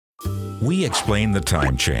We explain the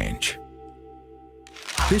time change.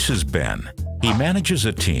 This is Ben. He manages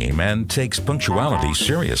a team and takes punctuality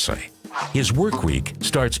seriously. His work week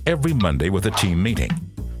starts every Monday with a team meeting.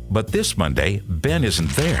 But this Monday, Ben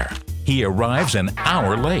isn't there. He arrives an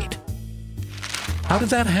hour late. How did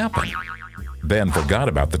that happen? Ben forgot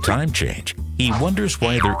about the time change. He wonders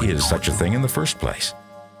why there is such a thing in the first place.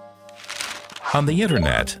 On the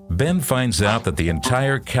internet, Ben finds out that the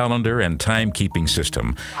entire calendar and timekeeping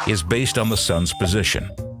system is based on the sun's position.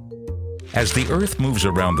 As the Earth moves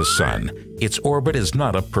around the sun, its orbit is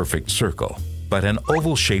not a perfect circle, but an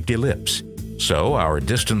oval-shaped ellipse. So our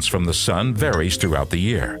distance from the sun varies throughout the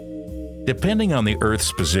year. Depending on the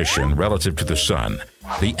Earth's position relative to the sun,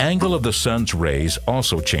 the angle of the sun's rays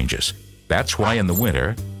also changes. That's why in the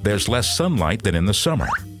winter, there's less sunlight than in the summer.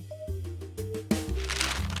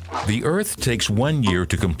 The Earth takes 1 year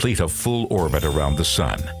to complete a full orbit around the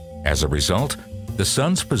sun. As a result, the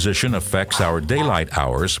sun's position affects our daylight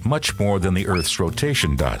hours much more than the Earth's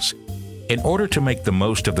rotation does. In order to make the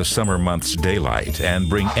most of the summer months' daylight and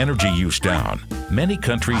bring energy use down, many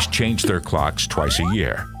countries change their clocks twice a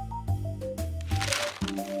year.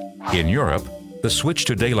 In Europe, the switch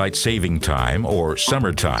to daylight saving time, or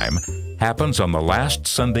summertime, happens on the last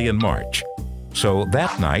Sunday in March. So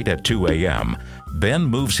that night at 2 a.m., Ben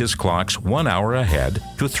moves his clocks 1 hour ahead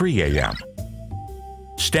to 3 a.m.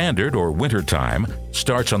 Standard or winter time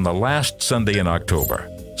starts on the last Sunday in October.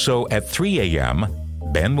 So at 3 a.m.,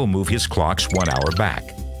 Ben will move his clocks 1 hour back.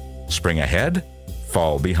 Spring ahead,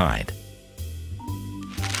 fall behind.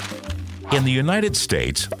 In the United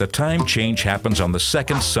States, the time change happens on the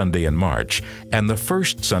second Sunday in March and the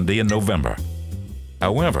first Sunday in November.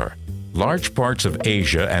 However, large parts of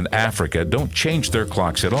Asia and Africa don't change their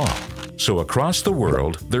clocks at all. So across the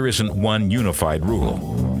world, there isn't one unified rule.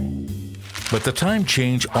 But the time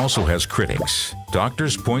change also has critics.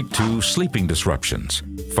 Doctors point to sleeping disruptions,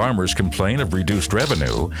 farmers complain of reduced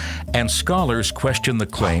revenue, and scholars question the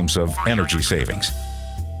claims of energy savings.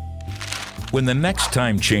 When the next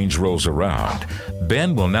time change rolls around,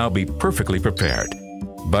 Ben will now be perfectly prepared.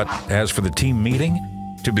 But as for the team meeting,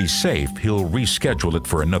 to be safe, he'll reschedule it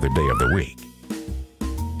for another day of the week.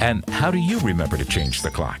 And how do you remember to change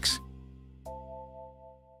the clocks?